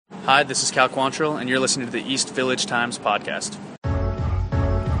Hi, this is Cal Quantrill, and you're listening to the East Village Times podcast.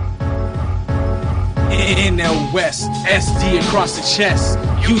 NL West, SD across the chest.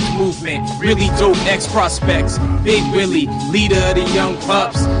 Youth movement, really dope ex-prospects. Big Willie, leader of the young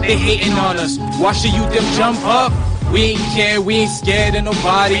pups. They hating on us, watch the youth them jump up. We ain't care, we ain't scared of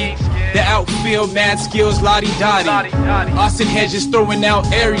nobody. The outfield, mad skills, lottie-dottie. Austin Hedges throwing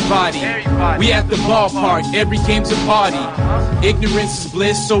out everybody. We at the ballpark, every game's a party. Ignorance is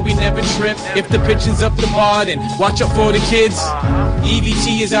bliss, so we never trip. If the pitching's up the bar, then watch out for the kids.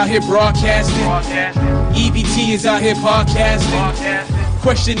 EVT is out here broadcasting. EVT is out here podcasting.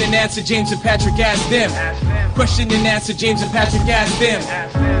 Question and answer, James and Patrick ask them. Question and answer, James and Patrick ask them.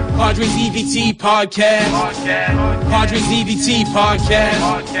 Padres EVT podcast. Padres EVT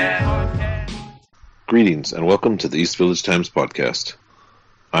podcast. Greetings and welcome to the East Village Times podcast.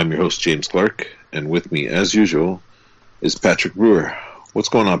 I'm your host, James Clark, and with me, as usual, is Patrick Brewer. What's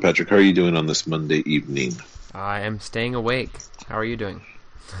going on, Patrick? How are you doing on this Monday evening? I am staying awake. How are you doing?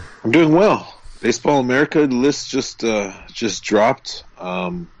 I'm doing well. Baseball America list just dropped.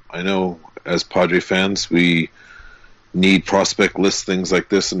 I know as Padre fans, we need prospect lists, things like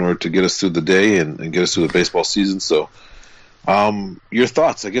this, in order to get us through the day and get us through the baseball season. So, your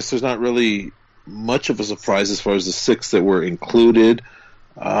thoughts? I guess there's not really much of a surprise as far as the six that were included.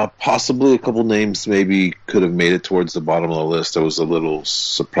 Possibly a couple names maybe could have made it towards the bottom of the list. I was a little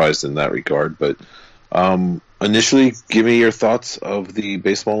surprised in that regard. But initially, give me your thoughts of the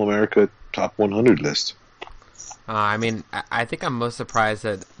Baseball America Top 100 list. I think I'm most surprised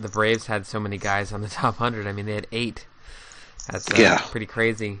that the Braves had so many guys on the top 100. I mean, they had 8. That's pretty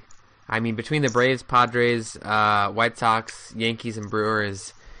crazy. I mean, between the Braves, Padres, White Sox, Yankees, and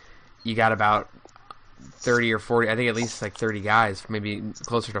Brewers, you got about 30 or 40, I think at least like 30 guys, maybe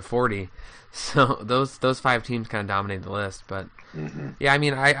closer to 40. So those 5 teams kind of dominated the list. But, yeah, I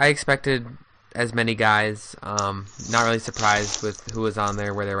mean, I expected as many guys. Not really surprised with who was on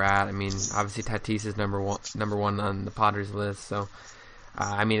there, where they were at. I mean, obviously Tatis is number one on the Padres list. So,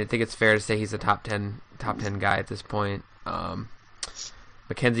 I mean, I think it's fair to say he's a top 10 guy at this point.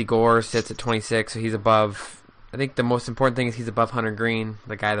 Mackenzie Gore sits at 26, so he's above. I think the most important thing is he's above Hunter Green,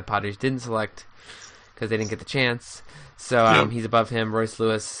 the guy the Padres didn't select because they didn't get the chance. So he's above him. Royce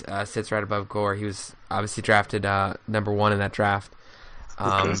Lewis sits right above Gore. He was obviously drafted number 1 in that draft.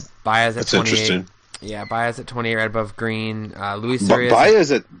 Baez at 28. Interesting. Yeah, Baez at 28, right above Green. Luis Urias.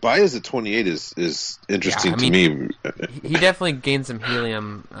 Baez at 28 is interesting to me. He definitely gained some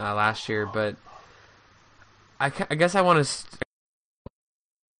helium last year, but I guess I want to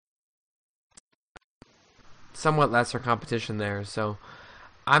somewhat lesser competition there. So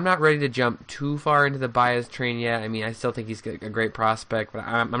I'm not ready to jump too far into the Baez train yet. I mean, I still think he's a great prospect, but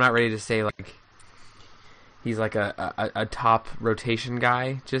I'm not ready to say like he's like a top rotation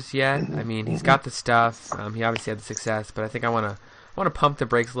guy just yet. I mean, he's got the stuff. He obviously had the success, but I think I want to pump the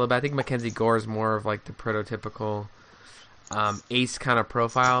brakes a little bit. I think Mackenzie Gore is more of like the prototypical ace kind of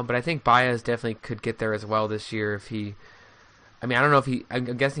profile, but I think Baez definitely could get there as well this year if he. I mean, I don't know if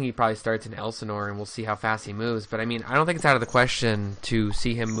I'm guessing he probably starts in Elsinore, and we'll see how fast he moves. But I mean, I don't think it's out of the question to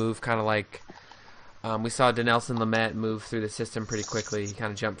see him move kind of like. We saw Dinelson Lamet move through the system pretty quickly. He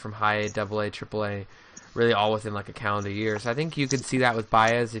kind of jumped from high A, double A, triple A, really all within like a calendar year. So I think you could see that with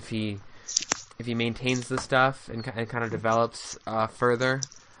Baez if he maintains the stuff and kind of develops further.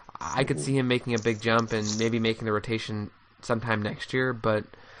 I could see him making a big jump and maybe making the rotation sometime next year. But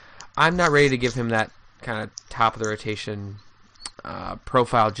I'm not ready to give him that kind of top of the rotation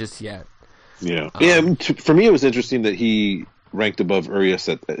profile just yet. For me, it was interesting that he ranked above Urias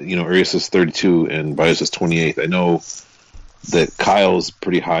at Urias is 32 and Baez is 28. I know that Kyle's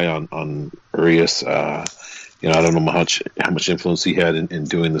pretty high on Urias. I don't know how much influence he had in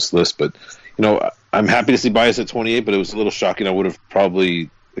doing this list, but I'm happy to see Baez at 28. But it was a little shocking. I would have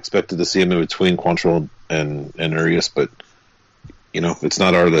probably expected to see him in between Quantrill and Urias, but it's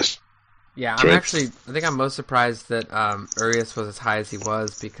not our list. Yeah, I think I'm most surprised that Urias was as high as he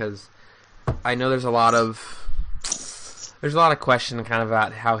was, because I know there's a lot of question kind of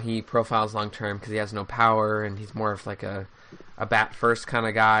about how he profiles long term, because he has no power and he's more of like a bat first kind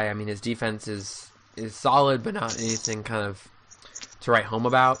of guy. I mean, his defense is solid, but not anything kind of to write home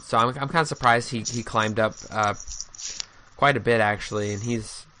about. So I'm kind of surprised he climbed up quite a bit actually, and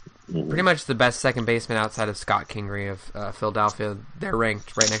he's pretty much the best second baseman outside of Scott Kingery of Philadelphia. They're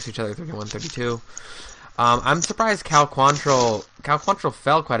ranked right next to each other, 31, 32. I'm surprised Cal Quantrill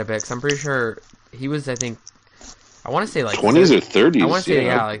fell quite a bit, because I'm pretty sure he was, I want to say like 20s or 30s. I want to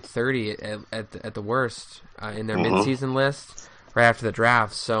say like 30 at the worst in their midseason list right after the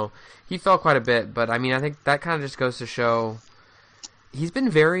draft. So he fell quite a bit, but I mean, I think that kind of just goes to show he's been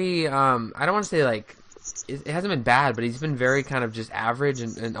very. I don't want to say like it hasn't been bad, but he's been very kind of just average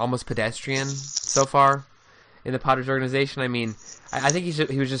and almost pedestrian so far in the Padres organization. I mean, I think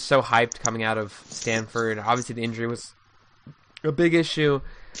he was just so hyped coming out of Stanford. Obviously, the injury was a big issue,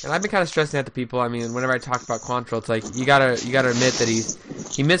 and I've been kind of stressing that to people. I mean, whenever I talk about Quantrill, it's like you gotta admit that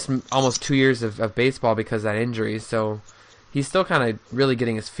he missed almost 2 years of baseball because of that injury. So he's still kind of really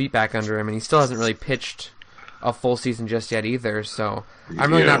getting his feet back under him, and he still hasn't really pitched a full season just yet either. So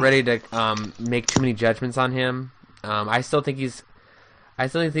I'm really not ready to make too many judgments on him. I still think he's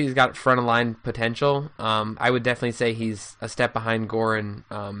got front of line potential. I would definitely say he's a step behind Gore and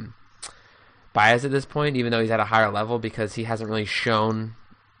Baez at this point, even though he's at a higher level, because he hasn't really shown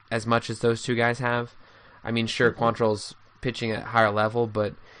as much as those two guys have. I mean, sure, Quantrill's pitching at a higher level,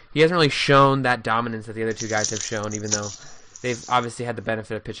 but he hasn't really shown that dominance that the other two guys have shown, even though they've obviously had the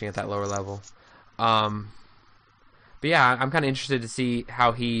benefit of pitching at that lower level. But yeah, I'm kind of interested to see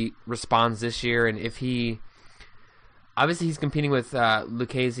how he responds this year, and if he... Obviously, he's competing with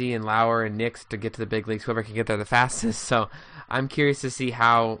Lucchesi and Lauer and Nix to get to the big leagues, whoever can get there the fastest. So I'm curious to see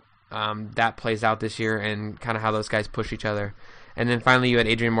how that plays out this year and kind of how those guys push each other. And then finally, you had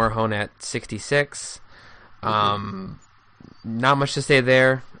Adrian Morejon at 66. Not much to say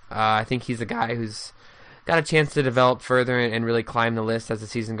there. I think he's a guy who's got a chance to develop further and really climb the list as the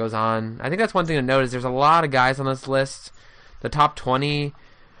season goes on. I think that's one thing to note is there's a lot of guys on this list. The top 20,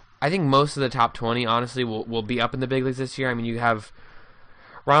 I think most of the top 20, honestly, will be up in the big leagues this year. I mean, you have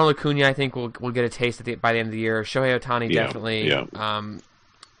Ronald Acuna, I think, will get a taste by the end of the year. Shohei Ohtani, definitely. Yeah.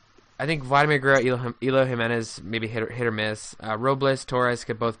 I think Vladimir Guerrero, Eloy Jimenez, maybe hit or miss. Robles, Torres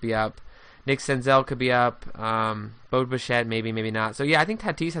could both be up. Nick Senzel could be up. Bo Bichette, maybe not. So, yeah, I think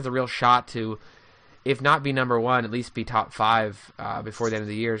Tatis has a real shot to, if not be number one, at least be top 5 before the end of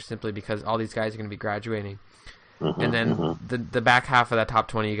the year, simply because all these guys are going to be graduating. And then the back half of that top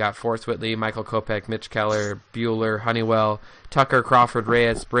 20, you got Forrest Whitley, Michael Kopech, Mitch Keller, Buehler, Honeywell, Tucker, Crawford,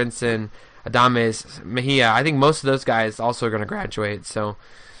 Reyes, Brinson, Adames, Mejia. I think most of those guys also are going to graduate. So,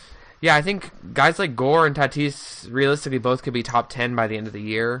 yeah, I think guys like Gore and Tatis realistically both could be top 10 by the end of the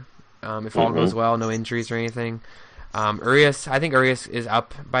year if all goes well, no injuries or anything. Urias, I think Urias is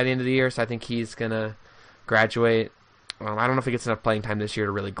up by the end of the year, so I think he's going to graduate. I don't know if he gets enough playing time this year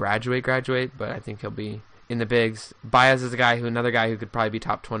to really graduate, but I think he'll be in the bigs. Baez is another guy who could probably be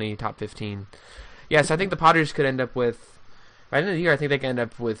top 20, top 15. Yeah, so I think the Padres could end up with, by the end of the year, I think they could end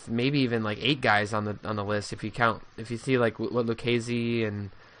up with maybe even like 8 guys on the list if you see like what Lucchesi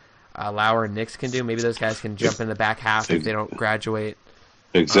and Lauer and Nix can do. Maybe those guys can jump in the back half if they don't graduate.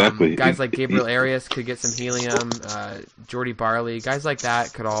 Exactly. Guys like Gabriel Arias could get some helium. Jordy Barley, guys like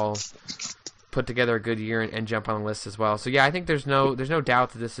that could all put together a good year and jump on the list as well. So yeah, I think there's no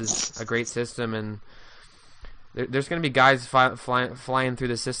doubt that this is a great system, and there's going to be guys flying through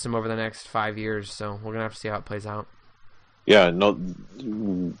the system over the next 5 years. So we're going to have to see how it plays out. Yeah, no,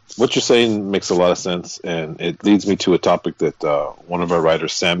 what you're saying makes a lot of sense, and it leads me to a topic that one of our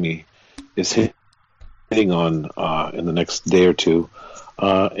writers, Sammy, is hitting on in the next day or two,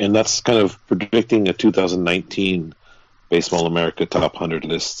 and that's kind of predicting a 2019 Baseball America Top 100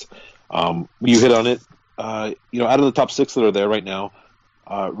 list. You hit on it. Out of the top 6 that are there right now,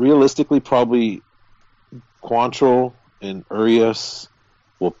 realistically, probably Quantrill and Urias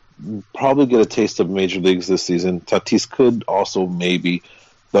will probably get a taste of major leagues this season. Tatis could also maybe,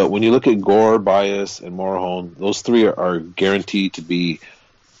 but when you look at Gore, Baez, and Morejon, those 3 are guaranteed to be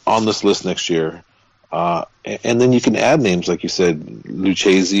on this list next year. And then you can add names like you said,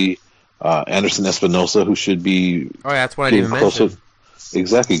 Lucchesi, Anderson Espinosa, who should be. Oh, yeah, that's what I didn't even mention.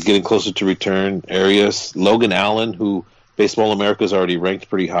 Exactly, getting closer to return. Arias, Logan Allen, who Baseball America's already ranked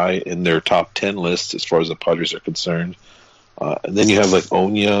pretty high in their top 10 list as far as the Padres are concerned. And then you have like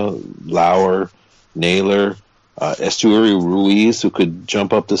Oña, Lauer, Naylor, Esteury Ruiz, who could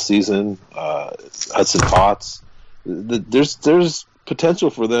jump up this season, Hudson Potts. There's potential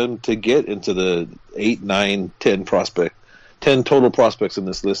for them to get into the 8, 9, 10 total prospects in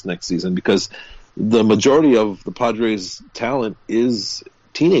this list next season, because the majority of the Padres' talent is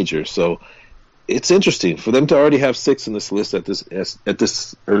teenagers. So it's interesting for them to already have 6 in this list at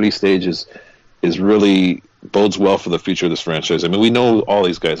this early stage is really bodes well for the future of this franchise. I mean, we know all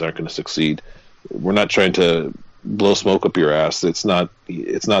these guys aren't going to succeed. We're not trying to blow smoke up your ass. It's not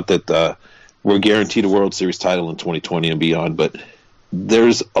that we're guaranteed a World Series title in 2020 and beyond, but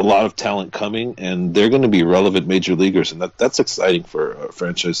there's a lot of talent coming, and they're going to be relevant major leaguers, and that's exciting for a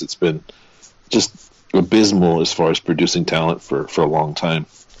franchise that's been just abysmal as far as producing talent for a long time.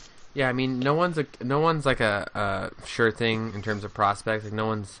 Yeah, I mean, no one's like a sure thing in terms of prospects. Like, no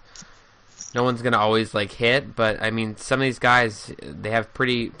one's no one's gonna always like hit, but I mean, some of these guys, they have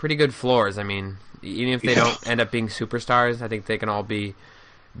pretty good floors. I mean, even if they don't end up being superstars, I think they can all be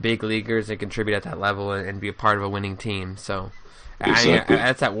big leaguers and contribute at that level and be a part of a winning team. So, exactly.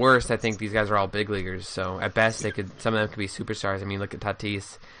 That's at worst. I think these guys are all big leaguers. So at best, some of them could be superstars. I mean, look at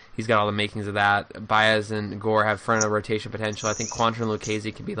Tatis. He's got all the makings of that. Baez and Gore have front of rotation potential. I think Quantrill and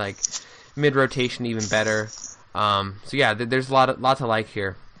Lucchesi could be like mid rotation, even better. So yeah, there's a lot to like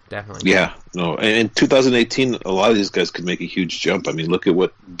here. Definitely. Yeah, no. And in 2018, a lot of these guys could make a huge jump. I mean, look at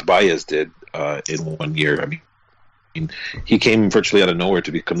what Baez did in 1 year. I mean, he came virtually out of nowhere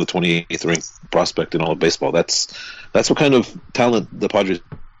to become the 28th ranked prospect in all of baseball. That's what kind of talent the Padres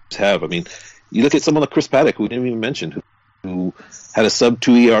have. I mean, you look at someone like Chris Paddock, who we didn't even mention, who had a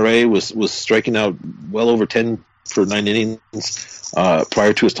sub-2 ERA, was striking out well over 10 for 9 innings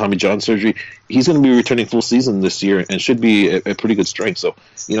prior to his Tommy John surgery. He's going to be returning full season this year and should be a pretty good strength. So,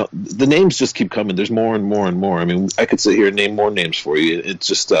 the names just keep coming. There's more and more and more. I mean, I could sit here and name more names for you. It's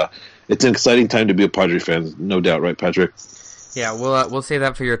just it's an exciting time to be a Padre fan, no doubt, right, Patrick? Yeah, we'll say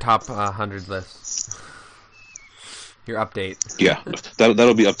that for your top 100 list. Your update. Yeah,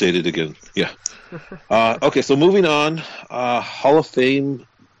 that'll be updated again. Yeah. Okay, so moving on. Hall of Fame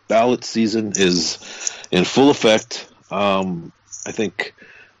ballot season is in full effect. I think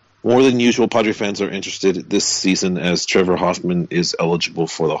more than usual, Padre fans are interested this season as Trevor Hoffman is eligible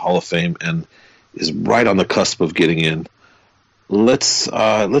for the Hall of Fame and is right on the cusp of getting in. Let's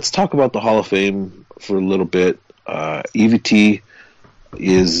talk about the Hall of Fame for a little bit. EVT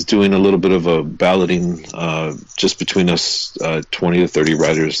is doing a little bit of a balloting just between us, 20 to 30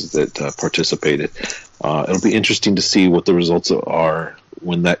 writers that participated. It'll be interesting to see what the results are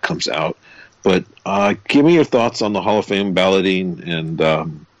when that comes out. But give me your thoughts on the Hall of Fame balloting and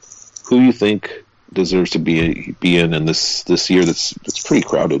who you think deserves to be in this year that's pretty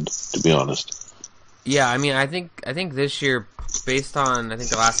crowded, to be honest. Yeah, I mean, I think this year, based on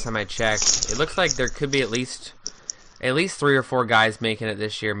the last time I checked, it looks like there could be at least 3 or 4 guys making it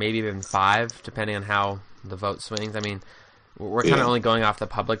this year, maybe even 5, depending on how the vote swings. I mean, we're kind of only going off the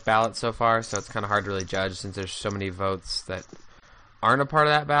public ballot so far, so it's kind of hard to really judge since there's so many votes that aren't a part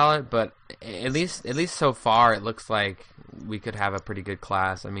of that ballot. But at least so far, it looks like we could have a pretty good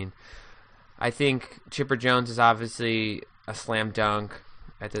class. I mean, I think Chipper Jones is obviously a slam dunk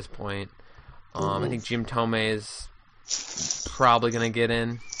at this point. I think Jim Thome is probably going to get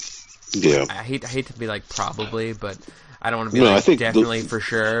in. Yeah. I hate to be like probably, but I don't want to be I think definitely for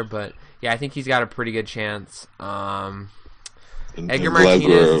sure. But yeah, I think he's got a pretty good chance. Edgar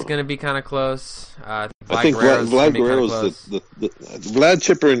Martinez is going to be kind of close. I think Vlad Guerrero's Vlad,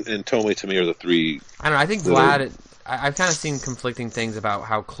 Chipper, and Thome to me are the 3. I don't know. I think Vlad. I've kind of seen conflicting things about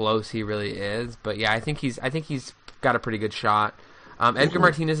how close he really is, but yeah, I think he's got a pretty good shot. Edgar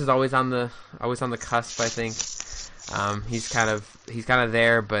Martinez is always on the cusp. I think he's kind of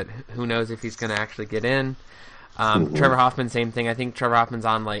there, but who knows if he's going to actually get in. Trevor Hoffman, same thing. I think Trevor Hoffman's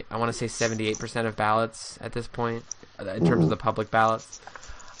on I want to say 78% of ballots at this point in terms of the public ballots.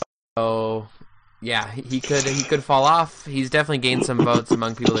 So yeah, he could fall off. He's definitely gained some votes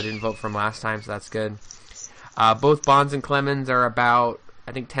among people that didn't vote from last time, so that's good. Both Bonds and Clemens are about,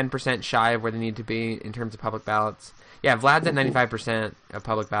 I think, 10% shy of where they need to be in terms of public ballots. Yeah, Vlad's at 95% of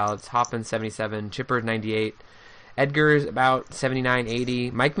public ballots. Hoffman's 77. Chipper's 98. Edgar's about 79,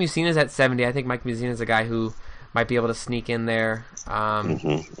 80. Mike Mussina's at 70. I think Mike Mussina's a guy who might be able to sneak in there.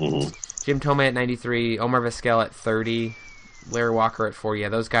 Jim Thome at 93. Omar Vizquel at 30. Larry Walker at 40. Yeah,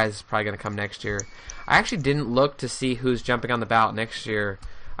 those guys are probably going to come next year. I actually didn't look to see who's jumping on the ballot next year.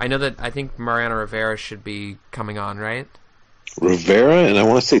 I think Mariano Rivera should be coming on, right? Rivera, and I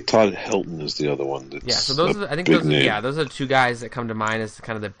want to say Todd Helton is the other one. Yeah, so those are those are 2 guys that come to mind as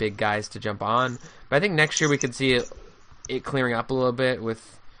kind of the big guys to jump on. But I think next year we could see it clearing up a little bit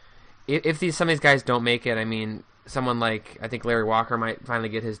with if some of these guys don't make it. I mean, someone like I think Larry Walker might finally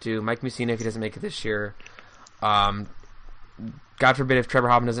get his due. Mike Mussina, if he doesn't make it this year, God forbid if Trevor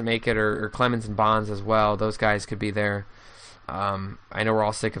Hoffman doesn't make it, or Clemens and Bonds as well. Those guys could be there. I know we're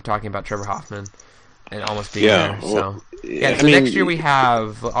all sick of talking about Trevor Hoffman and almost being there. So next year we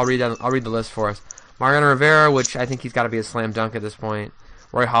have. I'll read the list for us. Mariano Rivera, which I think he's got to be a slam dunk at this point.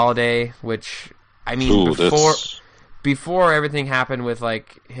 Roy Halladay, which I mean before everything happened with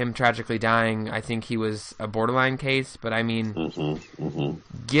like him tragically dying, I think he was a borderline case. But I mean,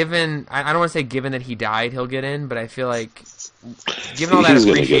 given I don't want to say given that he died, he'll get in. But I feel like given all that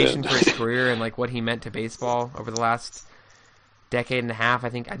appreciation for his career and like what he meant to baseball over the last decade and a half, I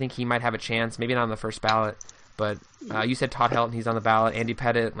think he might have a chance. Maybe not on the first ballot, but you said Todd Helton, he's on the ballot. Andy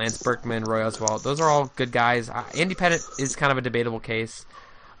Pettitte, Lance Berkman, Roy Oswalt, those are all good guys. Andy Pettitte is kind of a debatable case.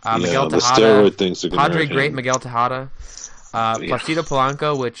 Miguel the Tejada, steroid things are going to Padre great Miguel Tejada, Placido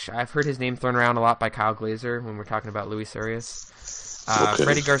Polanco, which I've heard his name thrown around a lot by Kyle Glazer when we're talking about Luis Arias.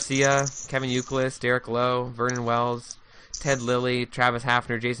 Freddie Garcia, Kevin Youkilis, Derek Lowe, Vernon Wells, Ted Lilly, Travis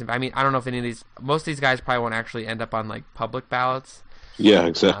Hafner, Jason. I mean, I don't know if any of these. Most of these guys probably won't actually end up on like public ballots. Yeah,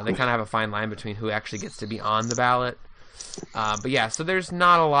 exactly. They kind of have a fine line between who actually gets to be on the ballot. But yeah, so there's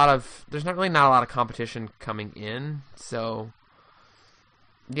not really not a lot of competition coming in. So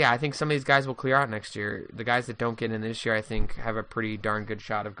yeah, I think some of these guys will clear out next year. The guys that don't get in this year, I think, have a pretty darn good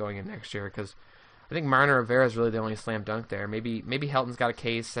shot of going in next year because I think Mariner Rivera is really the only slam dunk there. Maybe Helton's got a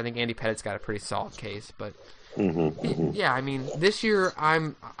case. I think Andy Pettit's got a pretty solid case. But yeah, I mean, this year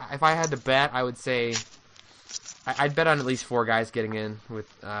if I had to bet, I would say I'd bet on at least 4 guys getting in with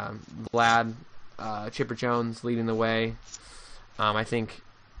Vlad, Chipper Jones leading the way. I think,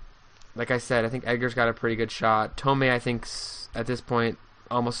 like I said, I think Edgar's got a pretty good shot. Tomei, I think, at this point,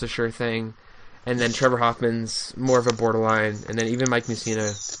 almost a sure thing. And then Trevor Hoffman's more of a borderline. And then even Mike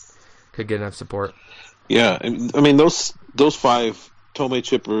Mussina could get enough support. Yeah, I mean, those 5, Tomei,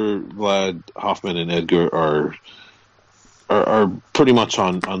 Chipper, Vlad, Hoffman, and Edgar are pretty much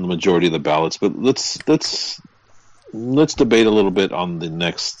on the majority of the ballots. But let's debate a little bit on the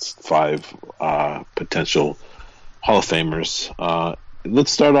next 5 potential Hall of Famers.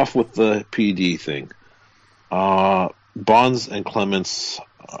 Let's start off with the PED thing. Bonds and Clemens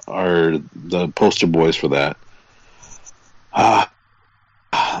are the poster boys for that. I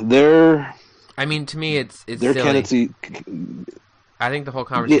mean, to me, it's their silly. candidacy. I think the whole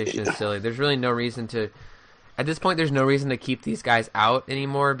conversation is silly. There's really no reason to. At this point, there's no reason to keep these guys out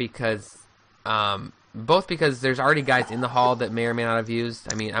anymore because. Both because there's already guys in the hall that may or may not have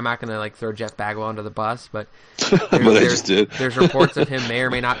used. I mean, I'm not going to throw Jeff Bagwell under the bus, but there's reports of him may or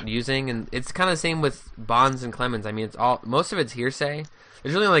may not using, and it's kind of the same with Bonds and Clemens. I mean, most of it's hearsay.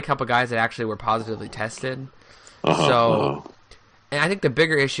 There's really only a couple guys that actually were positively tested. And I think the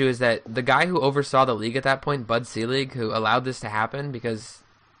bigger issue is that the guy who oversaw the league at that point, Bud Selig, who allowed this to happen, because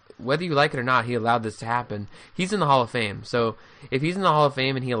whether you like it or not, he allowed this to happen. He's in the Hall of Fame. So if he's in the Hall of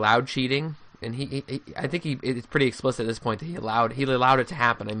Fame and he allowed cheating. And I think it's pretty explicit at this point that he allowed it to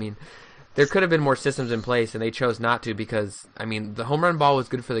happen. I mean, there could have been more systems in place, and they chose not to because, I mean, the home run ball was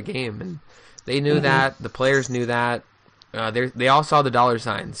good for the game, and they knew that. The players knew that. They all saw the dollar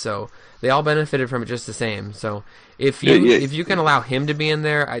signs, so they all benefited from it just the same. So if you can allow him to be in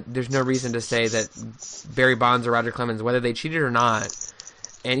there, there's no reason to say that Barry Bonds or Roger Clemens, whether they cheated or not,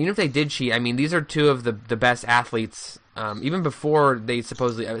 and even if they did cheat, I mean, these are 2 of the best athletes. Even before they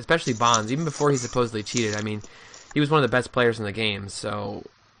supposedly, especially Bonds, even before he supposedly cheated, I mean, he was one of the best players in the game. So,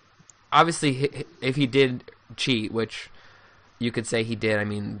 obviously, if he did cheat, which you could say he did, I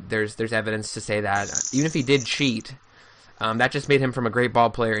mean, there's evidence to say that. Even if he did cheat, that just made him from a great ball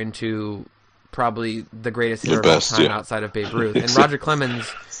player into probably the greatest hitter of all time outside of Babe Ruth. And Roger Clemens,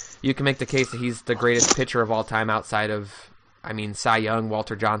 you can make the case that he's the greatest pitcher of all time outside of, I mean, Cy Young,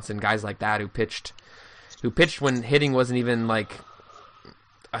 Walter Johnson, guys like that who pitched when hitting wasn't even like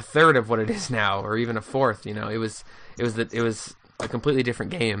a third of what it is now, or even a fourth. You know, it was a completely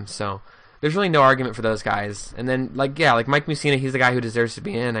different game. So there's really no argument for those guys. And then like Mike Mussina, he's the guy who deserves to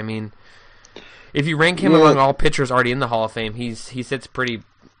be in. I mean, if you rank him among all pitchers already in the Hall of Fame, he sits pretty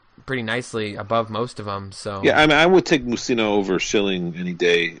nicely above most of them. So yeah, I mean, I would take Mussina over Schilling any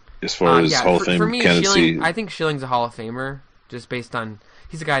day as far as Hall of Fame for me, candidacy. I think Schilling's a Hall of Famer just based on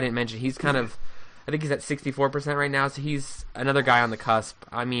he's a guy I didn't mention. He's kind of. I think he's at 64% right now, so he's another guy on the cusp.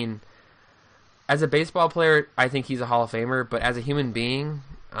 I mean, as a baseball player, I think he's a Hall of Famer, but as a human being,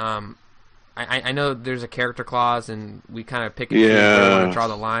 I know there's a character clause, and we kind of pick and choose where we want to draw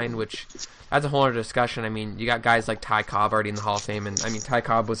the line, which that's a whole other discussion. I mean, you got guys like Ty Cobb already in the Hall of Fame, and I mean, Ty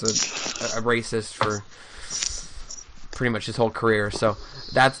Cobb was a racist for pretty much his whole career, so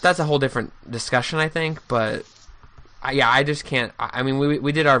that's a whole different discussion, I think, but... I just can't. I mean,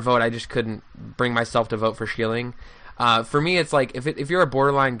 we did our vote. I just couldn't bring myself to vote for Schilling. For me, it's like if you're a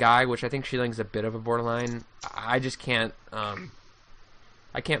borderline guy, which I think Schilling's a bit of a borderline, I just can't.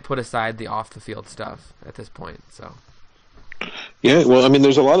 I can't put aside the off the field stuff at this point. So. Yeah, well, I mean,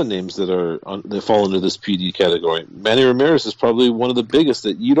 there's a lot of names that fall into this PD category. Manny Ramirez is probably one of the biggest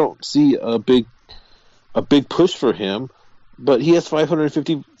that you don't see a big push for him, but he has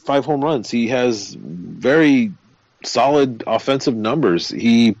 555 home runs. He has very solid offensive numbers.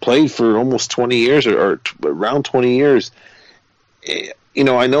 He played for almost 20 years or around 20 years. You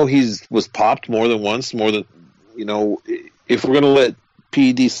know, I know was popped more than once, more than, you know, if we're going to let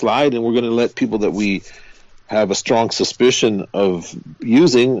PED slide and we're going to let people that we have a strong suspicion of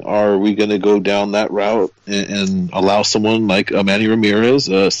using, are we going to go down that route and allow someone like Manny Ramirez,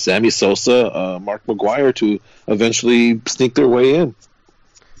 Sammy Sosa, Mark McGwire to eventually sneak their way in?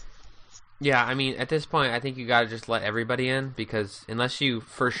 Yeah, I mean, at this point, I think you got to just let everybody in, because unless you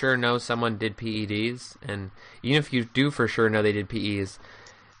for sure know someone did PEDs, and even if you do for sure know they did PEs,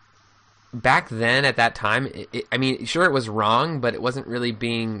 back then at that time, I mean, sure, it was wrong, but it wasn't really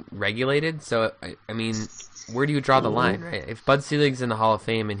being regulated. So, I mean, where do you draw the line, right? If Bud Selig's in the Hall of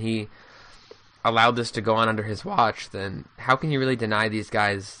Fame and he allowed this to go on under his watch, then how can you really deny these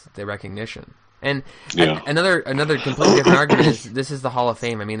guys the recognition? And another completely different argument is this is the Hall of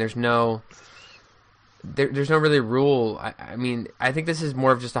Fame. I mean, there's no really rule. I mean, I think this is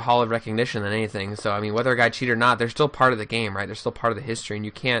more of just a hall of recognition than anything. So, I mean, whether a guy cheated or not, they're still part of the game, right? They're still part of the history, and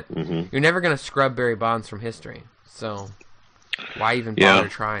you can't. You're never going to scrub Barry Bonds from history. So, why even bother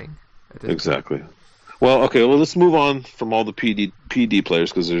trying? Exactly. Well, okay. Well, let's move on from all the PD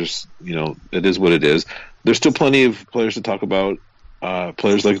players, because there's, it is what it is. There's still plenty of players to talk about.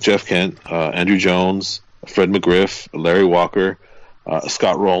 Players like Jeff Kent, Andrew Jones, Fred McGriff, Larry Walker,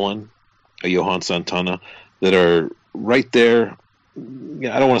 Scott Rowland, Johan Santana, that are right there.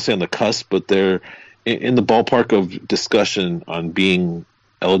 I don't want to say on the cusp, but they're in the ballpark of discussion on being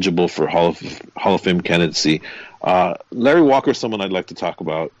eligible for Hall of Fame candidacy. Larry Walker is someone I'd like to talk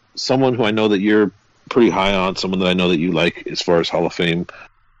about. Someone who I know that you're pretty high on. Someone that I know that you like as far as Hall of Fame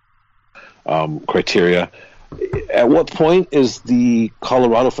criteria. At what point is the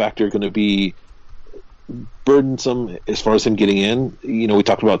Colorado factor going to be burdensome as far as him getting in? We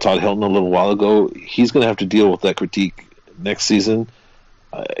talked about Todd Helton a little while ago. He's going to have to deal with that critique next season.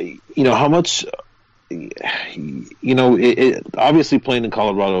 How much, it obviously playing in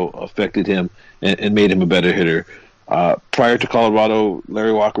Colorado affected him and made him a better hitter. Prior to Colorado,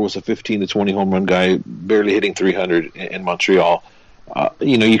 Larry Walker was a 15 to 20 home run guy, barely hitting 300 in Montreal.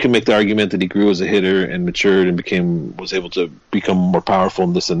 You can make the argument that he grew as a hitter and matured and was able to become more powerful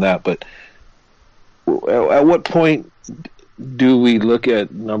and this and that. But at what point do we look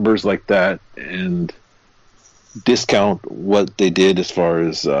at numbers like that and discount what they did as far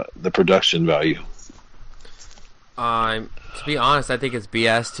as the production value? To be honest, I think it's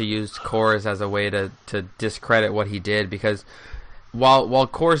BS to use Coors as a way to discredit what he did, because while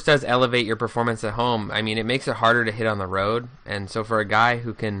Coors does elevate your performance at home, I mean, it makes it harder to hit on the road. And so for a guy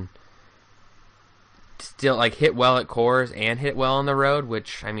who can still hit well at Coors and hit well on the road,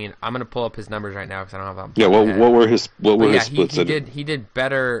 which, I mean, I'm going to pull up his numbers right now because I don't have them. Yeah, what were his splits? He did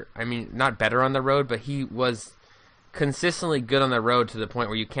better. I mean, not better on the road, but he was consistently good on the road to the point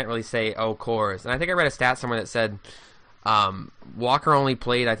where you can't really say, oh, Coors. And I think I read a stat somewhere that said Walker only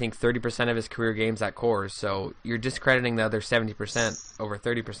played, I think, 30% of his career games at Coors, so you're discrediting the other 70% over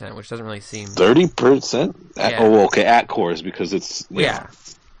 30%, which doesn't really seem... 30%? Yeah. Oh, okay, at Coors, because it's... Yeah.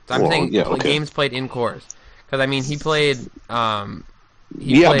 So I'm saying games played in Coors. Because, I mean, he played... but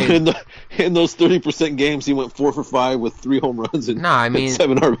in those 30% games, he went 4 for 5 with 3 home runs and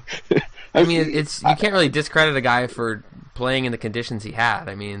 7 RBIs. I mean, you can't really discredit a guy for playing in the conditions he had.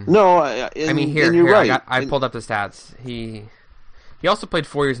 I mean, you're right. I pulled up the stats. He also played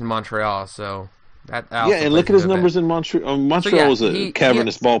 4 years in Montreal, so that and look at his numbers in Montreal. Montreal was a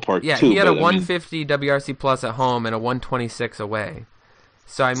cavernous ballpark too. He had a 150 WRC plus at home and a 126 away.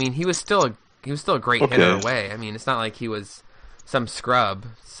 So I mean, he was still a great hitter away. I mean, it's not like he was some scrub.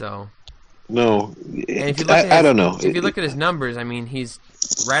 So no, and if you look I don't know. If you look at his numbers, I mean, he's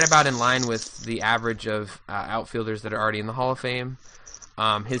right about in line with the average of outfielders that are already in the Hall of Fame.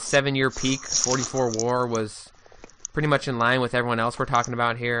 His 7-year peak, 44 WAR, was pretty much in line with everyone else we're talking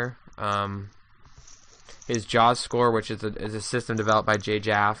about here. His JAWS score, which is a system developed by Jay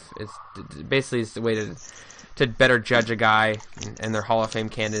Jaff, it's the way to better judge a guy and their Hall of Fame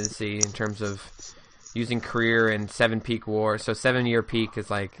candidacy in terms of using career and 7 peak WAR. So 7-year peak is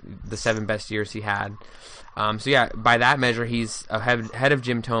like the 7 best years he had. So yeah, by that measure, he's ahead of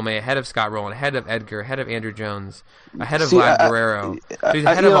Jim Thome, ahead of Scott Rowland, ahead of Edgar, ahead of Andrew Jones, ahead of Vlad Guerrero. So he's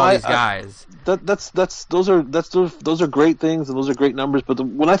ahead of all these guys. Those are great things and those are great numbers. But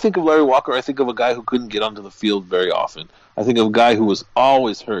when I think of Larry Walker, I think of a guy who couldn't get onto the field very often. I think of a guy who was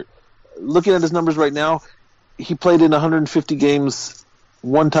always hurt. Looking at his numbers right now, he played in 150 games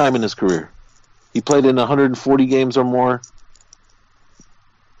one time in his career. He played in 140 games or more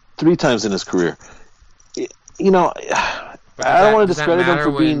 3 times in his career. I don't want to discredit him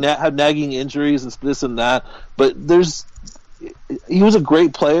for have nagging injuries and this and that, but he was a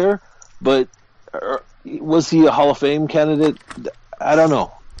great player, but was he a Hall of Fame candidate? I don't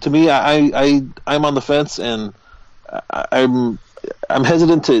know. To me, I'm on the fence, and I'm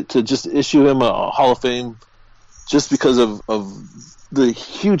hesitant to just issue him a Hall of Fame just because of the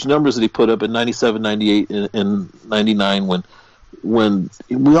huge numbers that he put up in 97, 98, and 99 when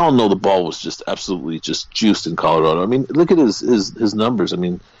we all know the ball was just absolutely just juiced in Colorado. I mean, look at his numbers. I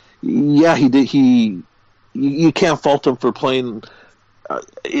mean, yeah, he did. You can't fault him for playing.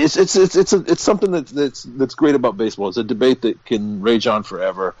 It's something that's great about baseball. It's a debate that can rage on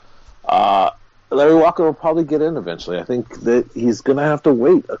forever. Larry Walker will probably get in eventually. I think that he's going to have to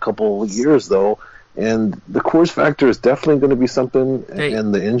wait a couple of years, though. And the Coors factor is definitely going to be something,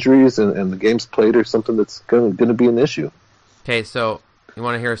 and the injuries and the games played are something that's going to be an issue. Okay, so you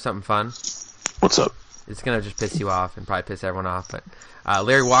want to hear something fun? What's up? It's going to just piss you off and probably piss everyone off, but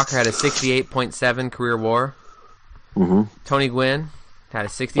Larry Walker had a 68.7 career WAR. Mm-hmm. Tony Gwynn had a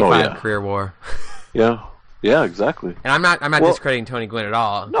 65 career WAR. Yeah, exactly. And I'm not discrediting Tony Gwynn at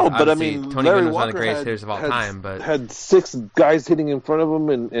all. No, but I mean, Tony Larry Gwynn was one Walker of the greatest hitters of all time. But had 6 guys hitting in front of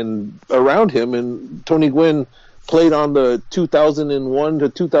him and around him, and Tony Gwynn played on the 2001 to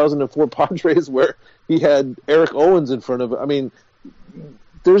 2004 Padres where he had Eric Owens in front of him. I mean,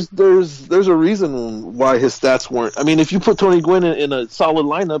 there's a reason why his stats weren't. I mean, if you put Tony Gwynn in a solid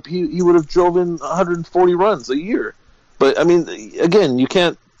lineup, he would have drove in 140 runs a year. But I mean, again, you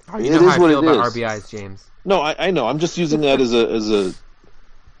can't. You know how I feel about RBIs, James. No, I know. I'm just using that as a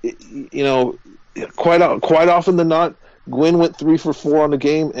quite often than not, Gwynn went 3 for 4 on the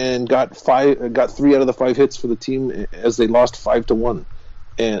game and got 3 out of the 5 hits for the team as they lost 5-1,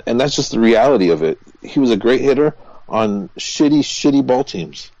 and that's just the reality of it. He was a great hitter on shitty ball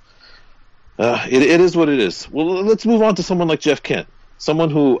teams. It is what it is. Well, let's move on to someone like Jeff Kent,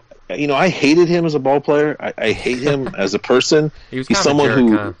 someone who I hated him as a ball player. I hate him as a person. He's someone jerk,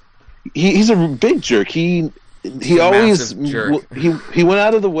 who. Huh? He's a big jerk. He always he went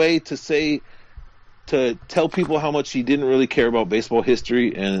out of the way to tell people how much he didn't really care about baseball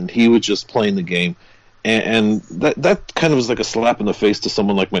history, and he was just playing the game, and that kind of was like a slap in the face to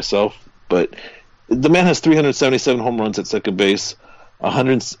someone like myself. But the man has 377 home runs at second base, a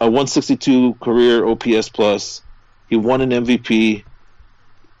 162 career OPS plus. He won an MVP.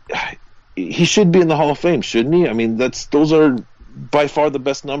 He should be in the Hall of Fame, shouldn't he? I mean, those are by far the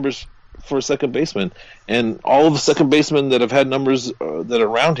best numbers for a second baseman, and all of the second basemen that have had numbers that are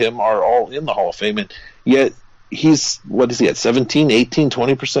around him are all in the Hall of Fame, and yet he's, what is he at, 17, 18,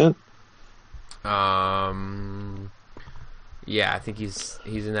 20%? Yeah, I think he's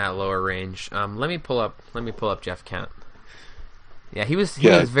in that lower range. Let me pull up Jeff Kent. Yeah, he was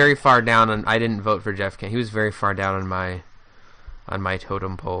very far down on. I didn't vote for Jeff Kent. He was very far down on my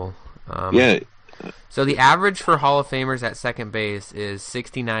totem pole. So the average for Hall of Famers at second base is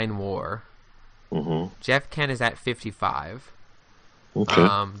 69 WAR. Mm-hmm. Jeff Kent is at 55. Okay.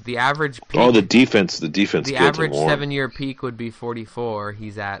 The average peak, the defense. The average 7-year peak would be 44.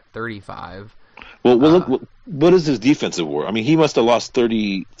 He's at 35. Well, look, what is his defensive WAR? I mean, he must have lost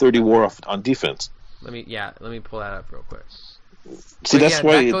 30 WAR on defense. Let me pull that up real quick. See, that's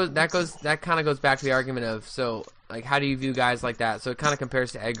why that kind of goes back to the argument of, so like, how do you view guys like that? So it kind of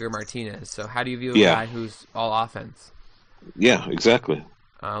compares to Edgar Martinez. So how do you view a guy who's all offense? Yeah, exactly.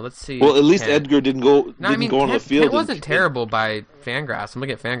 Let's see. Well, at least Edgar didn't go on the field. Kent wasn't terrible by Fangraphs. I'm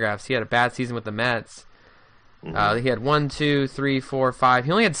looking at Fangraphs. He had a bad season with the Mets. Mm-hmm. He had 1, 2, 3, 4, 5.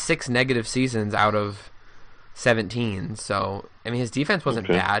 He only had 6 negative seasons out of 17. So I mean, his defense wasn't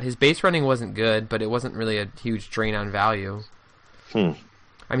bad. His base running wasn't good, but it wasn't really a huge drain on value. I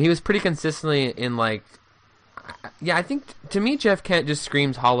mean, he was pretty consistently in like. Yeah, I think to me Jeff Kent just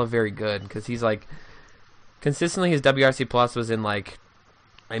screams Hall of Very Good because he's like consistently his WRC plus was in like.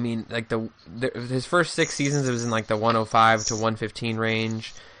 I mean, like his first 6 seasons, it was in like the 105 to 115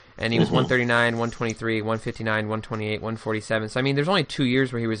 range, and he was 139, 123, 159, 128, 147. So I mean, there's only 2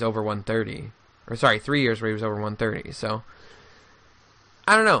 years where he was over 130, or sorry, 3 years where he was over 130. So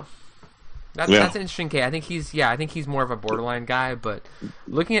I don't know. That's an interesting case. I think he's more of a borderline guy. But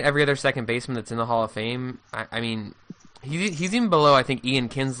looking at every other second baseman that's in the Hall of Fame, I mean, he's even below. I think Ian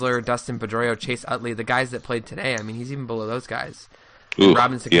Kinsler, Dustin Pedroia, Chase Utley, the guys that played today. I mean, he's even below those guys. And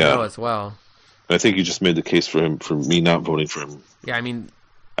Robinson Cano as well. I think you just made the case for him for me not voting for him. Yeah, I mean,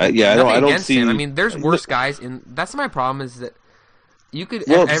 I don't see him. I mean, there's worse guys in. That's my problem is that you could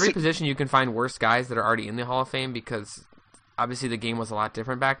at every position you can find worse guys that are already in the Hall of Fame because obviously the game was a lot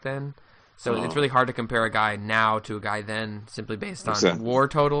different back then. So it's really hard to compare a guy now to a guy then simply based on WAR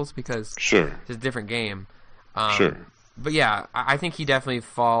totals because it's a different game. But yeah, I think he definitely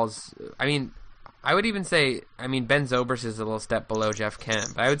falls. I mean, I would even say, Ben Zobrist is a little step below Jeff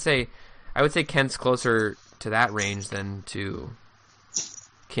Kent, but I would say Kent's closer to that range than to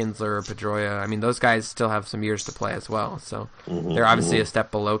Kinsler or Pedroia. I mean, those guys still have some years to play as well, so they're obviously a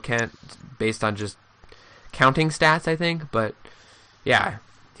step below Kent based on just counting stats, I think, but yeah,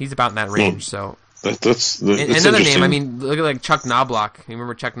 he's about in that range. So that's another name. I mean, look at like Chuck Knobloch. You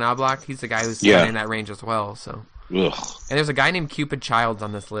remember Chuck Knobloch? He's the guy who's in that range as well. So, and there's a guy named Cupid Childs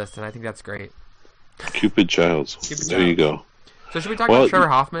on this list, and I think that's great. Cupid Childs. There you go. So should we talk about Trevor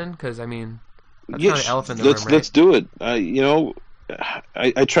Hoffman? Because I mean, that's kind of the elephant in the room, right? Let's do it.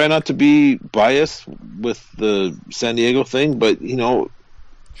 I try not to be biased with the San Diego thing, but should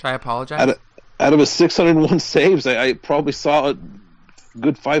I apologize? Out of his 601 saves, I probably saw a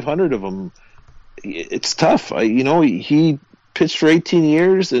good 500 of them. It's tough. He pitched for 18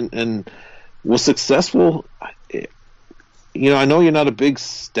 years and was successful. I know you're not a big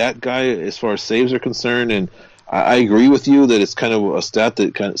stat guy as far as saves are concerned, and I agree with you that it's kind of a stat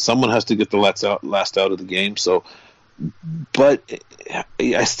that someone has to get the last out of the game. So, but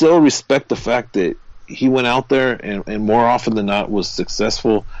I still respect the fact that he went out there and more often than not was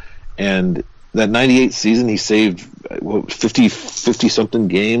successful. And that 98 season, he saved 50 something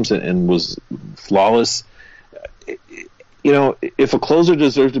games and was flawless. If a closer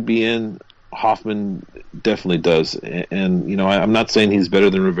deserves to be in, Hoffman definitely does. And I'm not saying he's better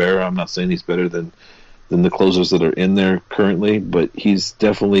than Rivera. I'm not saying he's better than the closers that are in there currently, but he's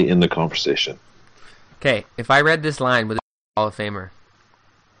definitely in the conversation. Okay, if I read this line with a Hall of Famer.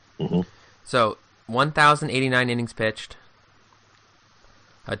 Mm-hmm. So, 1,089 innings pitched,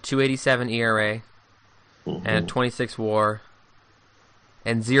 a 2.87 ERA, and a 26 WAR,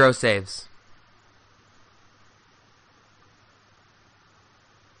 and 0 saves.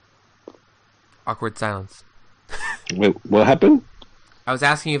 Awkward silence. Wait, what happened? I was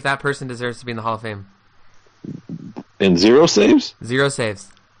asking you if that person deserves to be in the Hall of Fame. And 0 saves? 0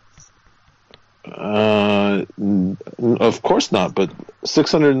 saves. Of course not, but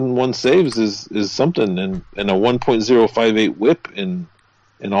 601 saves is something, and a 1.058 whip in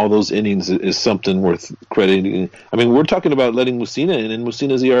all those innings is something worth crediting. I mean, we're talking about letting Mussina in, and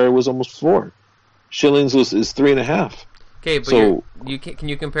Mussina's ERA was almost 4. Schilling's is 3.5. Okay, but so, can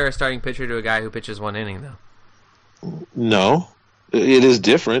you compare a starting pitcher to a guy who pitches 1 inning, though? No. It is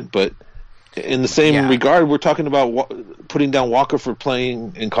different, but in the same regard, we're talking about putting down Walker for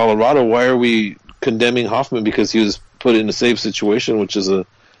playing in Colorado. Why are we condemning Hoffman because he was put in a save situation, which is an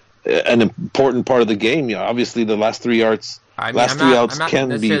important part of the game? Obviously, the last 3 outs I'm not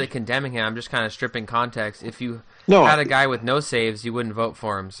necessarily condemning him. I'm just kind of stripping context. If you had a guy with no saves, you wouldn't vote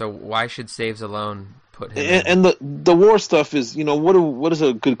for him. So why should saves alone put him in? And the WAR stuff is, what is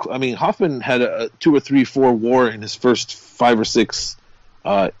a good? I mean, Hoffman had a 2 or 3, 4 WAR in his first 5 or 6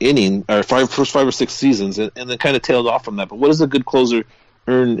 first 5 or 6 seasons, and then kind of tailed off from that. But what does a good closer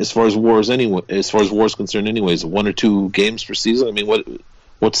earn as far as WARs anyway? As far as WARs concerned, anyways, 1 or 2 games per season. I mean,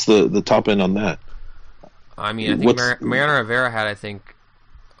 what's the top end on that? I mean, I think Mariano Rivera had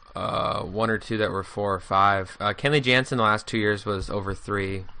 1 or 2 that were 4 or 5. Kenley Jansen the last 2 years was over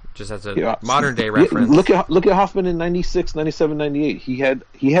 3. Just as a modern day reference. Look at Hoffman in 96, 97, 98. He had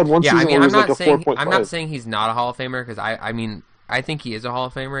one season where he was like a 4.5. I'm not saying he's not a Hall of Famer, because I think he is a Hall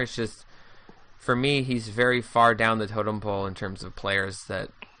of Famer. It's just, for me, he's very far down the totem pole in terms of players that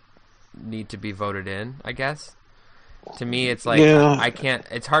need to be voted in, I guess. To me, it's like, I can't,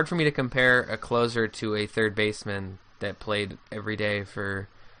 it's hard for me to compare a closer to a third baseman that played every day for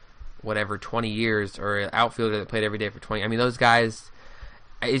 20 years, or an outfielder that played every day for 20. I mean, those guys,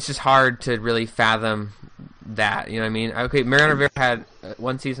 it's just hard to really fathom that, you know what I mean? Okay, Mariano Rivera had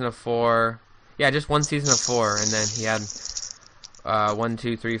 1 season of 4. Yeah, just 1 season of 4, and then he had 1,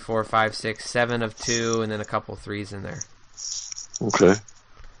 2, 3, 4, 5, 6, 7 of 2, and then a couple 3s in there. Okay.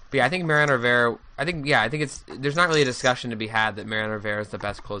 But yeah, I think Mariano Rivera. I think there's not really a discussion to be had that Mariano Rivera is the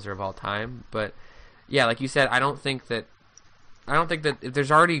best closer of all time. But yeah, like you said, I don't think that if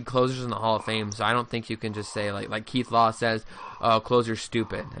there's already closers in the Hall of Fame, so I don't think you can just say like Keith Law says, "Oh, closer's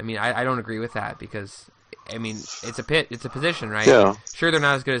stupid." I mean, I don't agree with that, because I mean, it's a position, right? Yeah. Sure, they're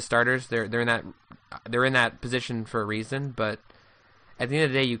not as good as starters. They're in that position for a reason, but at the end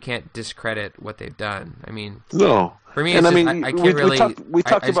of the day, you can't discredit what they've done. I mean, no. For me, it's I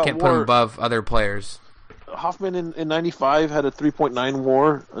just can't put him above other players. Hoffman in 95 had a 3.9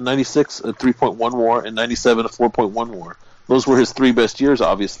 WAR, 96 a 3.1 WAR, and 97 a 4.1 WAR. Those were his 3 best years,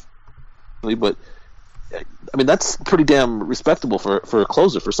 obviously. But I mean, that's pretty damn respectable for a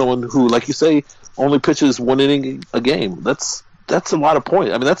closer, for someone who, like you say, only pitches 1 inning a game. That's a lot of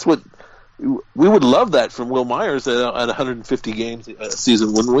points. I mean, that's what we would love that from Will Myers at 150 games a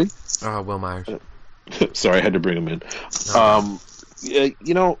season, wouldn't we? Oh, Will Myers. Sorry, I had to bring him in.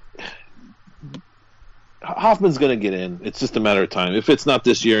 Hoffman's going to get in. It's just a matter of time. If it's not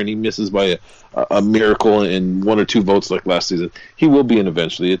this year and he misses by a miracle in 1 or 2 votes like last season, he will be in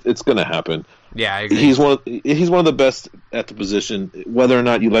eventually. It's going to happen. Yeah, I agree. He's one of the best at the position. Whether or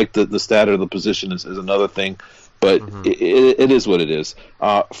not you like the stat or the position is another thing, but it is what it is.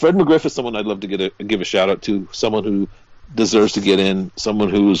 Fred McGriff is someone I'd love to give a shout out to. Someone who deserves to get in. Someone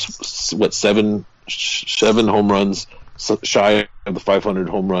who's 7 home runs shy of the 500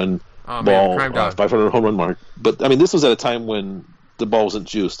 home run ball, 500 home run mark. But I mean, this was at a time when the ball wasn't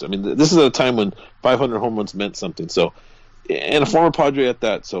juiced. I mean, this is at a time when 500 home runs meant something. So, and a former Padre at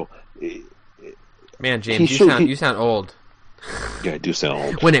that. So. Man, James, you sound old. Yeah, I do sound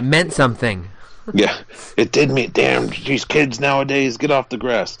old. When it meant something. Yeah, it did mean, damn, these kids nowadays, get off the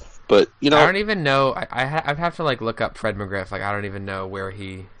grass. But, I don't even know. I'd have to, look up Fred McGriff. I don't even know where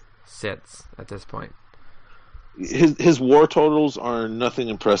he sits at this point. His WAR totals are nothing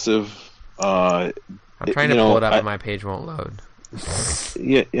impressive. I'm trying to pull it up, and my page won't load.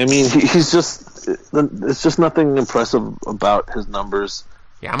 Yeah, I mean, he's just... It's just nothing impressive about his numbers.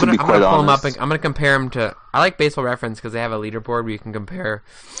 Yeah, I'm gonna pull him up. I'm gonna compare him to. I like Baseball Reference because they have a leaderboard where you can compare.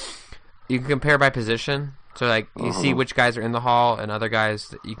 You can compare by position, so you see which guys are in the Hall and other guys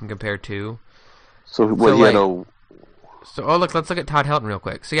that you can compare to. So what? Let's look at Todd Helton real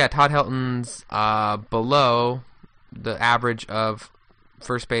quick. So yeah, Todd Helton's below the average of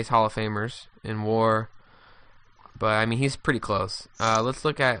first base Hall of Famers in WAR, but I mean he's pretty close. Let's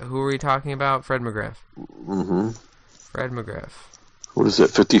look at who are we talking about? Fred McGriff. Mm-hmm. Fred McGriff. What is it,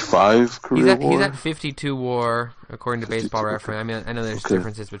 55 career WAR? He's at 52 WAR, according to Baseball Reference. I mean, I know there's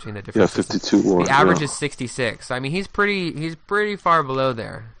differences between the different. Yeah, 52 WAR. The average is 66. I mean, he's pretty far below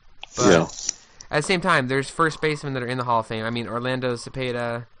there. But at the same time, there's first basemen that are in the Hall of Fame. I mean, Orlando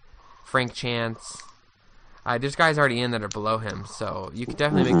Cepeda, Frank Chance. There's guys already in that are below him, so you could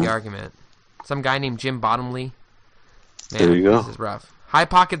definitely make the argument. Some guy named Jim Bottomley. Man, there you go. This is rough. High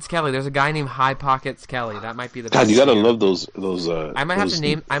Pockets Kelly. There's a guy named High Pockets Kelly. That might be the best. God, you gotta love those. I might have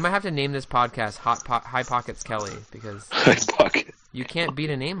to name this podcast High Pockets Kelly because High Pocket. You can't beat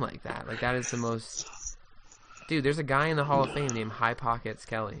a name like that. That is the most. Dude, there's a guy in the Hall of Fame named High Pockets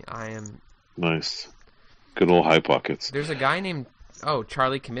Kelly. I am. Nice. Good old High Pockets. There's a guy named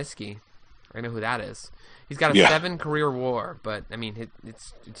Charlie Comiskey. I know who that is. He's got a 7 career WAR, but I mean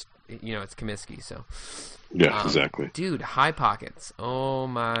it's Comiskey, so. Yeah, exactly. Dude, High Pockets. Oh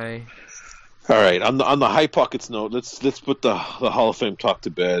my. All right, on the High Pockets note, let's put the Hall of Fame talk to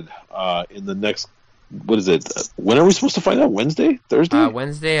bed. In the next, what is it? When are we supposed to find out? Wednesday? Thursday?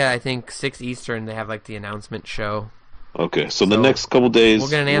 Wednesday, I think 6 Eastern. They have the announcement show. Okay, so the next couple days, we'll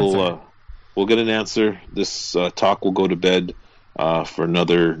get an answer. We'll get an answer. This talk will go to bed for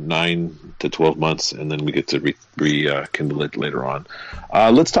another 9 to 12 months, and then we get to rekindle it later on.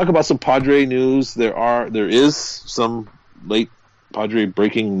 Let's talk about some Padre news. There is some late Padre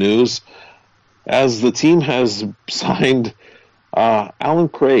breaking news, as the team has signed Alan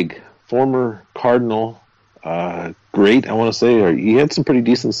Craig, former Cardinal, great, I want to say. He had some pretty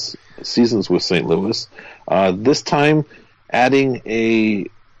decent seasons with St. Louis. This time, adding a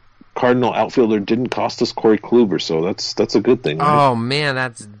Cardinal outfielder didn't cost us Corey Kluber, so that's a good thing, right? Oh man,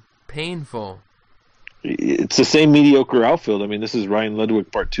 that's painful. It's the same mediocre outfield. I mean, this is Ryan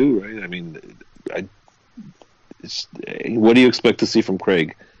Ludwig Part 2, right? I mean, what do you expect to see from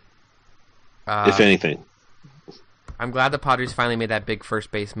Craig, if anything? I'm glad the Padres finally made that big first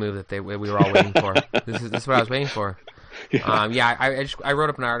base move that we were all waiting for. This is what I was waiting for. Yeah. I wrote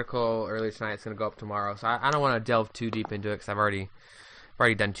up an article earlier tonight. It's going to go up tomorrow, so I don't want to delve too deep into it because I've already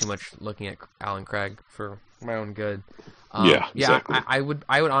done too much looking at Alan Craig for my own good. Exactly. I would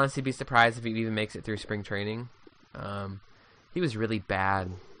honestly be surprised if he even makes it through spring training. He was really bad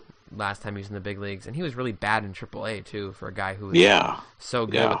last time he was in the big leagues, and he was really bad in AAA too for a guy who was so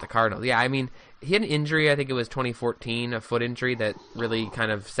good with the Cardinals. Yeah, I mean, he had an injury, I think it was 2014, a foot injury that really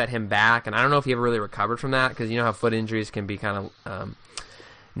kind of set him back, and I don't know if he ever really recovered from that, because you know how foot injuries can be kind of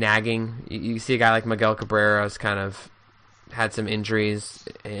nagging. You see a guy like Miguel Cabrera's kind of had some injuries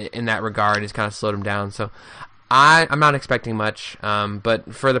in that regard. He's kind of slowed him down, so I'm not expecting much,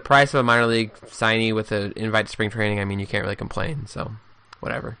 but for the price of a minor league signee with an invite to spring training, I mean, you can't really complain, so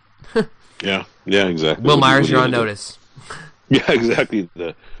whatever. Yeah, exactly. Will Myers, you're on notice. Yeah, exactly.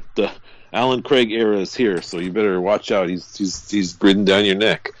 The Alan Craig era is here, so you better watch out. He's breathing down your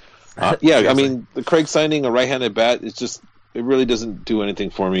neck. Yeah, I mean, the Craig signing a right-handed bat, it really doesn't do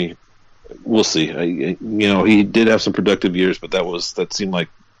anything for me. We'll see. He did have some productive years, but that seemed like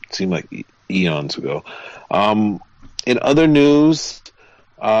eons ago. In other news,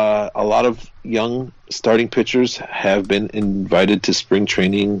 a lot of young starting pitchers have been invited to spring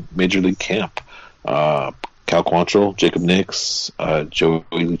training major league camp. Cal Quantrill, Jacob Nix, Joey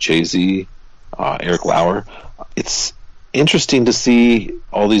Lucchesi, Eric Lauer. It's interesting to see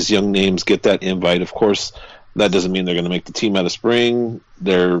all these young names get that invite. Of course, that doesn't mean they're going to make the team out of spring.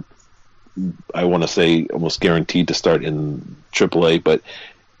 They're, I want to say, almost guaranteed to start in AAA, but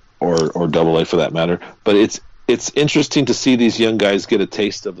or AA for that matter. But it's interesting to see these young guys get a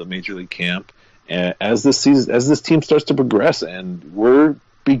taste of the major league camp as this team starts to progress, and we're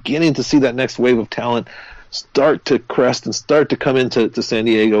beginning to see that next wave of talent start to crest and start to come into San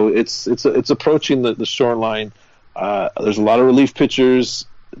Diego. It's approaching the shoreline. There's a lot of relief pitchers.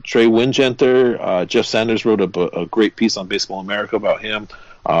 Trey Wingenter, Jeff Sanders wrote a great piece on Baseball America about him.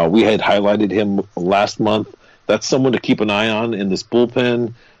 We had highlighted him last month. That's someone to keep an eye on in this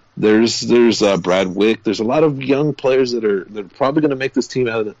bullpen. There's Brad Wick. There's a lot of young players that are probably going to make this team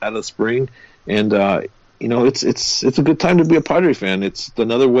out of the spring, and it's a good time to be a Padre fan. It's the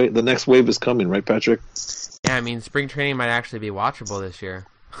next wave is coming, right, Patrick? Yeah, I mean, spring training might actually be watchable this year.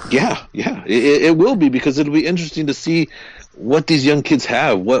 Yeah, it will be, because it'll be interesting to see what these young kids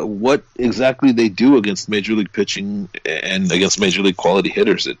have, what exactly they do against major league pitching and against major league quality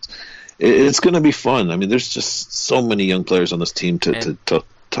hitters. It's going to be fun. I mean, there's just so many young players on this team to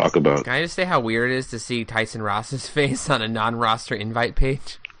talk about. Can I just say how weird it is to see Tyson Ross's face on a non-roster invite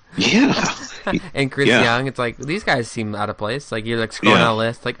page? Yeah. And Chris Young, it's like, these guys seem out of place. Like, you're like scrolling down a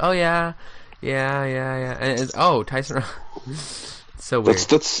list, like, oh yeah. And it's, Tyson Ross. So weird.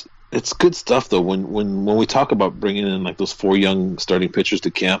 It's good stuff though. When we talk about bringing in like those 4 young starting pitchers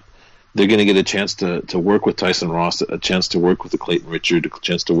to camp, they're going to get a chance to work with Tyson Ross, a chance to work with the Clayton Richard, a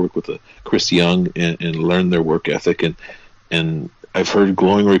chance to work with the Chris Young, and learn their work ethic. And I've heard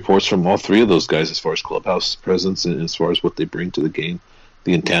glowing reports from all 3 of those guys as far as clubhouse presence and as far as what they bring to the game,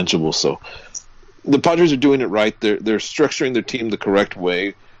 the intangibles. So the Padres are doing it right. They're structuring their team the correct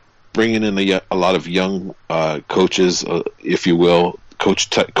way, bringing in a lot of young coaches, if you will, coach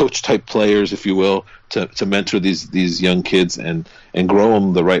type players, if you will, to mentor these young kids and grow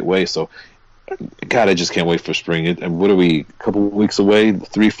them the right way. So, God, I just can't wait for spring. And what are we? A couple of weeks away,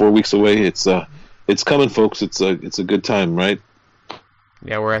 3-4 weeks away. It's coming, folks. It's a good time, right?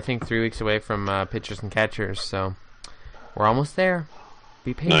 Yeah, we're I think 3 weeks away from pitchers and catchers, so we're almost there.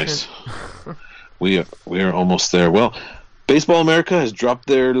 Be patient. Nice. We are almost there. Well, Baseball America has dropped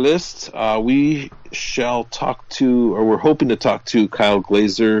their list. We shall talk to, or we're hoping to talk to, Kyle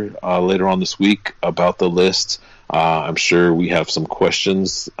Glaser later on this week about the list. I'm sure we have some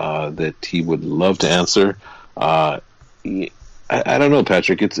questions that he would love to answer. I don't know,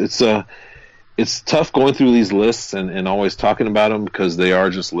 Patrick. It's tough going through these lists and always talking about them, because they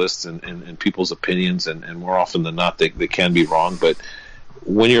are just lists and people's opinions, and more often than not, they can be wrong. But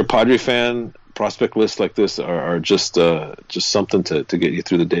when you're a Padre fan, prospect lists like this are just something to get you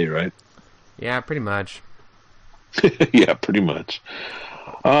through the day, right? Yeah, pretty much. Yeah, pretty much.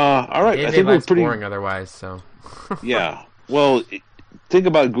 All right, I think we're pretty boring otherwise. So. Yeah. Well, think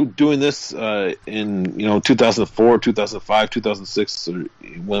about doing this in 2004, 2005, 2006,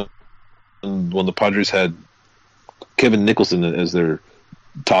 when the Padres had Kevin Nicholson as their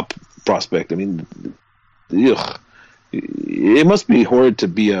top prospect. I mean, it must be horrid to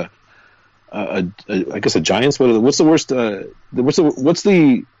be I guess a Giants. What's the worst? What's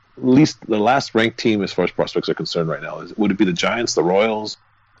the last ranked team as far as prospects are concerned right now? Would it be the Giants, the Royals?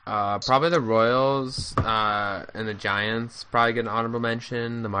 Probably the Royals and the Giants. Probably get an honorable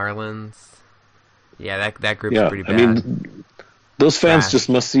mention. The Marlins. Yeah, that group is pretty bad. I mean, those fans just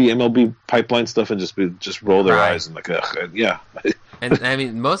must see MLB pipeline stuff and just roll their eyes and like, yeah. And I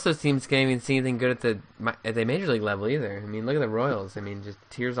mean, most of those teams can't even see anything good at the major league level either. I mean, look at the Royals. I mean, just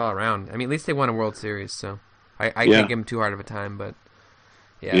tears all around. I mean, at least they won a World Series, so I can't give them too hard of a time. But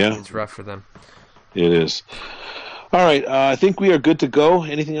yeah, it's rough for them. It is. All right, I think we are good to go.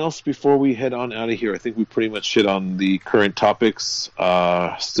 Anything else before we head on out of here? I think we pretty much hit on the current topics.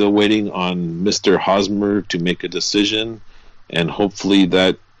 Still waiting on Mr. Hosmer to make a decision, and hopefully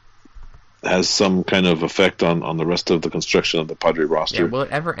that has some kind of effect on the rest of the construction of the Padre roster. Yeah, will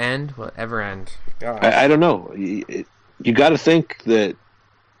it ever end? I don't know. You got to think that.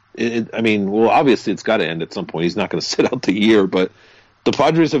 Obviously it's got to end at some point. He's not going to sit out the year, but the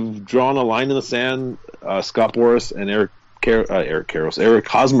Padres have drawn a line in the sand. Scott Boras and Eric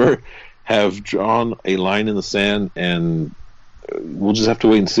Hosmer have drawn a line in the sand, and we'll just have to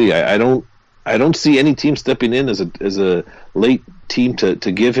wait and see. I don't see any team stepping in as a late team to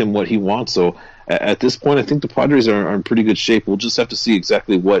give him what he wants. So at this point, I think the Padres are in pretty good shape. We'll just have to see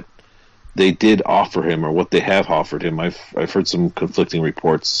exactly what they did offer him or what they have offered him. I've heard some conflicting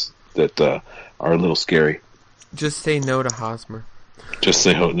reports that are a little scary. Just say no to Hosmer. Just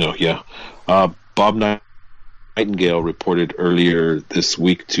say no, yeah. Bob Nightingale reported earlier this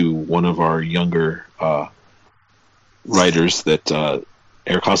week to one of our younger writers that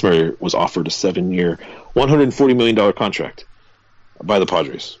Eric Hosmer was offered a 7-year, $140 million contract by the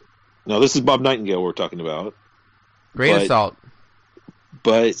Padres. Now, this is Bob Nightingale we're talking about. Grain of salt.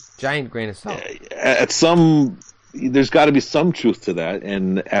 But giant grain of salt. There's got to be some truth to that.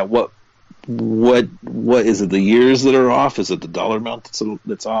 And at what is it? The years that are off? Is it the dollar amount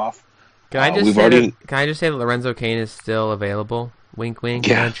that's off? Can I just say that Lorenzo Cain is still available? Wink, wink,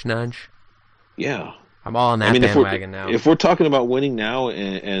 nudge, nudge. Yeah. I'm all on that bandwagon now. If we're talking about winning now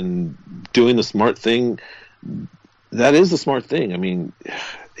and doing the smart thing, that is the smart thing. I mean,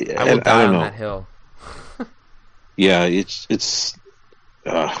 I will die on that hill. Yeah, it's.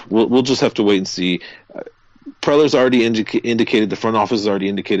 We'll just have to wait and see. Preller's already indicated, the front office has already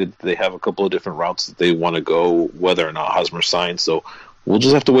indicated that they have a couple of different routes that they want to go, whether or not Hosmer signs. So we'll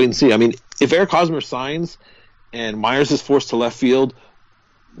just have to wait and see. I mean, if Eric Hosmer signs and Myers is forced to left field,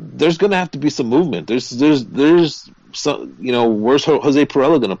 there's going to have to be some movement. There's some, where's Jose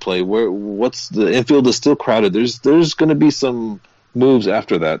Pirela going to play? What's the infield is still crowded. There's going to be some moves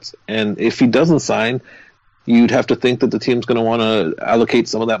after that. And if he doesn't sign, you'd have to think that the team's going to want to allocate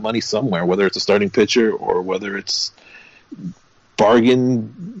some of that money somewhere, whether it's a starting pitcher or whether it's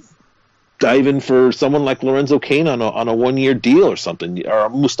bargain diving for someone like Lorenzo Cain on a 1-year deal or something, or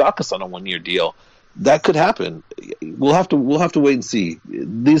Moustakas on a 1-year deal. That could happen. We'll have to wait and see.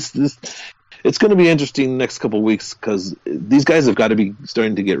 It's going to be interesting the next couple of weeks because these guys have got to be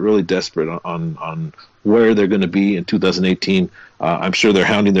starting to get really desperate on where they're going to be in 2018. I'm sure they're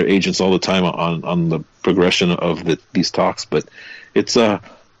hounding their agents all the time on the progression of these talks. But this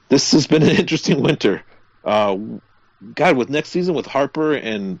has been an interesting winter. God, with next season with Harper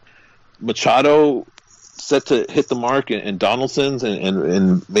and Machado set to hit the mark, and Donaldson's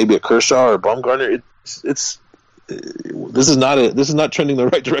and maybe a Kershaw or a Bumgarner, this is not trending the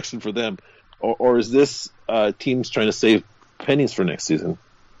right direction for them, or is this teams trying to save pennies for next season?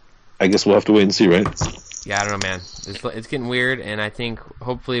 I guess we'll have to wait and see, right? Yeah, I don't know, man. It's getting weird, and I think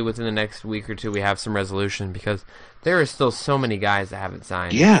hopefully within the next week or two we have some resolution because there are still so many guys that haven't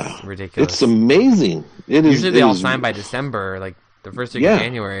signed. Yeah, it's ridiculous. It's amazing. Usually they all sign by December, like the first week of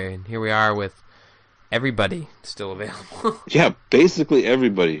January, and here we are with everybody still available. Yeah, basically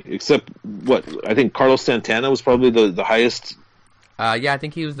everybody except I think Carlos Santana was probably the highest. I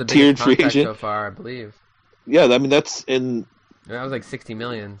think he was the biggest contract so far, I believe. Yeah, I mean that was like $60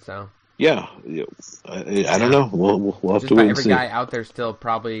 million. So yeah, I don't know. We'll have to wait and see. Every guy out there still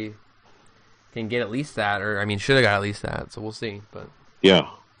probably can get at least that, or should have got at least that. So we'll see. But yeah,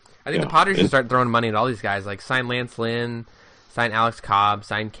 I think the Padres should start throwing money at all these guys, like sign Lance Lynn, sign Alex Cobb,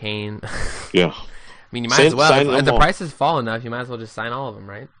 sign Kane. Yeah. I mean, you might as well. If the prices fall enough, you might as well just sign all of them,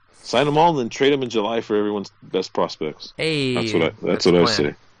 right? Sign them all and then trade them in July for everyone's best prospects. Hey, that's what I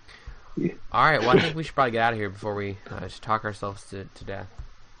say. Yeah. All right, well, I think we should probably get out of here before we just talk ourselves to death.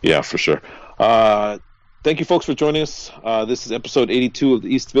 Yeah, for sure. Thank you, folks, for joining us. This is episode 82 of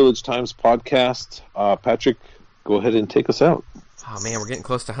the East Village Times podcast. Patrick, go ahead and take us out. Oh, man, we're getting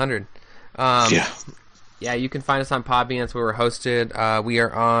close to 100. Yeah, you can find us on Podbean. That's where we're hosted. We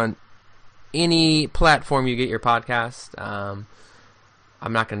are on any platform you get your podcast.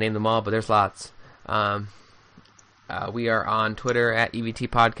 I'm not going to name them all, but there's lots. We are on Twitter at EBT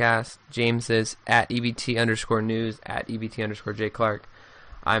Podcast. James is at EBT_news, at EBT_J Clark.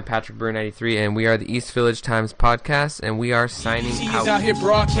 I'm Patrick Brewer 93, and we are the East Village Times Podcast, and we are signing EBT out. Is out here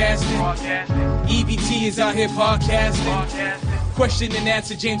broadcasting. EBT is out here podcasting. Question and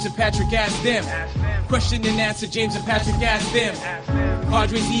answer, James and Patrick ask them. Question and answer, James and Patrick ask them.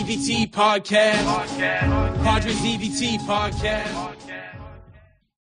 Padres EBT Podcast. Padres EBT Podcast.